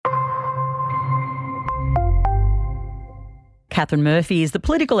Catherine Murphy is the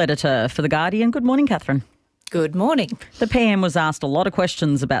political editor for The Guardian. Good morning, Catherine. Good morning. The PM was asked a lot of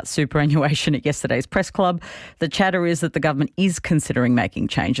questions about superannuation at yesterday's press club. The chatter is that the government is considering making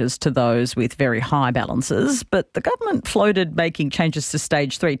changes to those with very high balances, but the government floated making changes to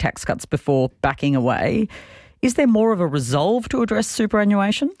stage 3 tax cuts before backing away. Is there more of a resolve to address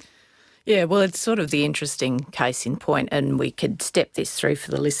superannuation? Yeah, well, it's sort of the interesting case in point, and we could step this through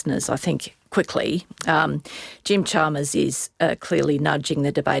for the listeners, I think, quickly. Jim Chalmers is clearly nudging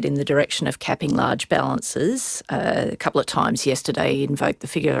the debate in the direction of capping large balances. A couple of times yesterday he invoked the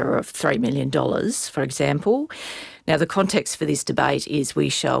figure of $3 million, for example. Now, the context for this debate is we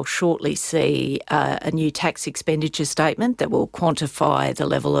shall shortly see a new tax expenditure statement that will quantify the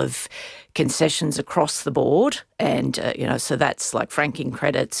level of concessions across the board. And, so that's like franking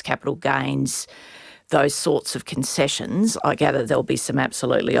credits, capital gains, those sorts of concessions. I gather there'll be some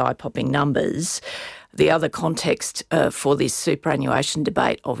absolutely eye-popping numbers. The other context for this superannuation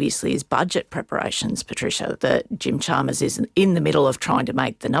debate obviously is budget preparations, Patricia, that Jim Chalmers is in the middle of trying to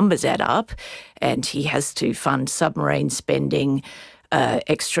make the numbers add up, and he has to fund submarine spending,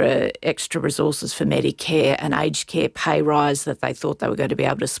 extra resources for Medicare, an aged care pay rise that they thought they were going to be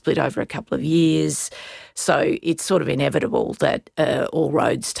able to split over a couple of years. So it's sort of inevitable that all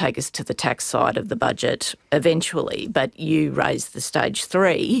roads take us to the tax side of the budget eventually. But you raised the stage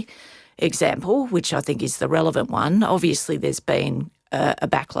 3 example, which I think is the relevant one. Obviously, there's been a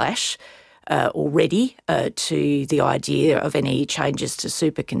backlash already to the idea of any changes to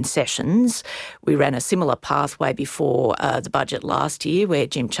super concessions. We ran a similar pathway before the budget last year where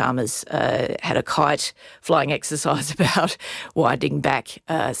Jim Chalmers had a kite flying exercise about winding back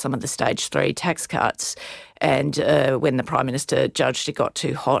some of the stage 3 tax cuts. And when the Prime Minister judged it got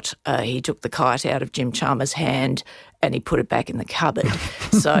too hot, he took the kite out of Jim Chalmers' hand and he put it back in the cupboard.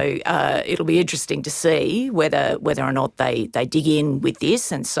 So it'll be interesting to see whether or not they dig in with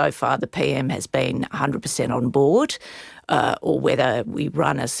this. And so far the PM has been 100% on board, or whether we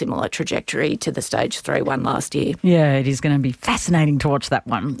run a similar trajectory to the stage 3 one last year. Yeah, it is going to be fascinating to watch that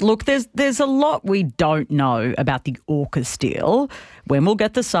one. Look, there's a lot we don't know about the AUKUS deal, when we'll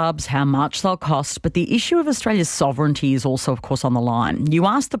get the subs, how much they'll cost, but the issue of Australia's sovereignty is also, of course, on the line. You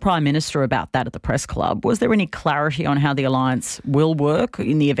asked the Prime Minister about that at the press club. Was there any clarity on how the alliance will work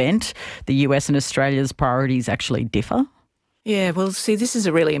in the event the US and Australia's priorities actually differ? Yeah, well, see, this is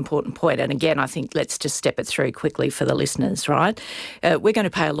a really important point. And again, I think let's just step it through quickly for the listeners, right? We're going to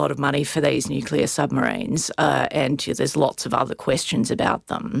pay a lot of money for these nuclear submarines, and there's lots of other questions about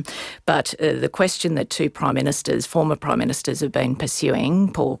them. But the question that two former Prime Ministers have been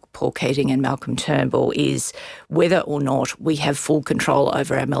pursuing, Paul Keating and Malcolm Turnbull, is whether or not we have full control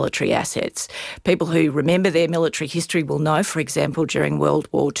over our military assets. People who remember their military history will know, for example, during World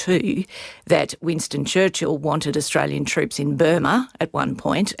War II, that Winston Churchill wanted Australian troops in Burma at one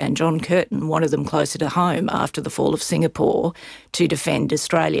point, and John Curtin wanted them closer to home after the fall of Singapore to defend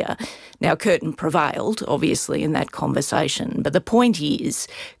Australia. Now, Curtin prevailed, obviously, in that conversation, but the point is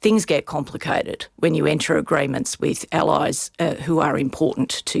things get complicated when you enter agreements with allies who are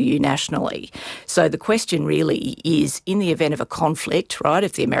important to you nationally. So the question really is, in the event of a conflict, right,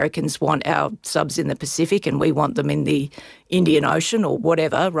 if the Americans want our subs in the Pacific and we want them in the Indian Ocean or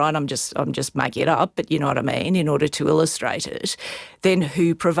whatever, right, I'm just making it up, but you know what I mean, in order to illustrate it, then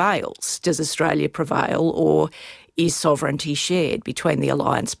who prevails? Does Australia prevail, or is sovereignty shared between the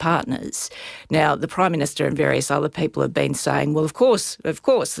alliance partners? Now, the Prime Minister and various other people have been saying, well, of course,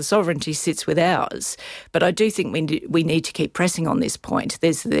 the sovereignty sits with ours. But I do think we need to keep pressing on this point.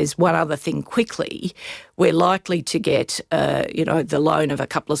 There's one other thing quickly. We're likely to get, the loan of a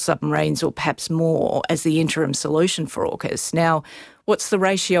couple of submarines or perhaps more as the interim solution for AUKUS. Now, what's the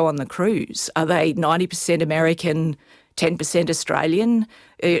ratio on the crews? Are they 90% American, 10% Australian?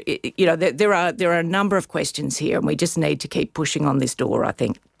 There are a number of questions here, and we just need to keep pushing on this door, I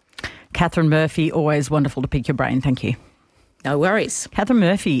think. Catherine Murphy, always wonderful to pick your brain. Thank you. No worries. Catherine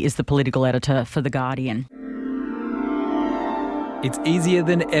Murphy is the political editor for The Guardian. It's easier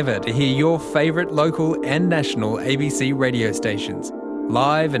than ever to hear your favourite local and national ABC radio stations,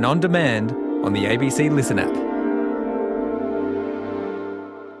 live and on demand on the ABC Listen app.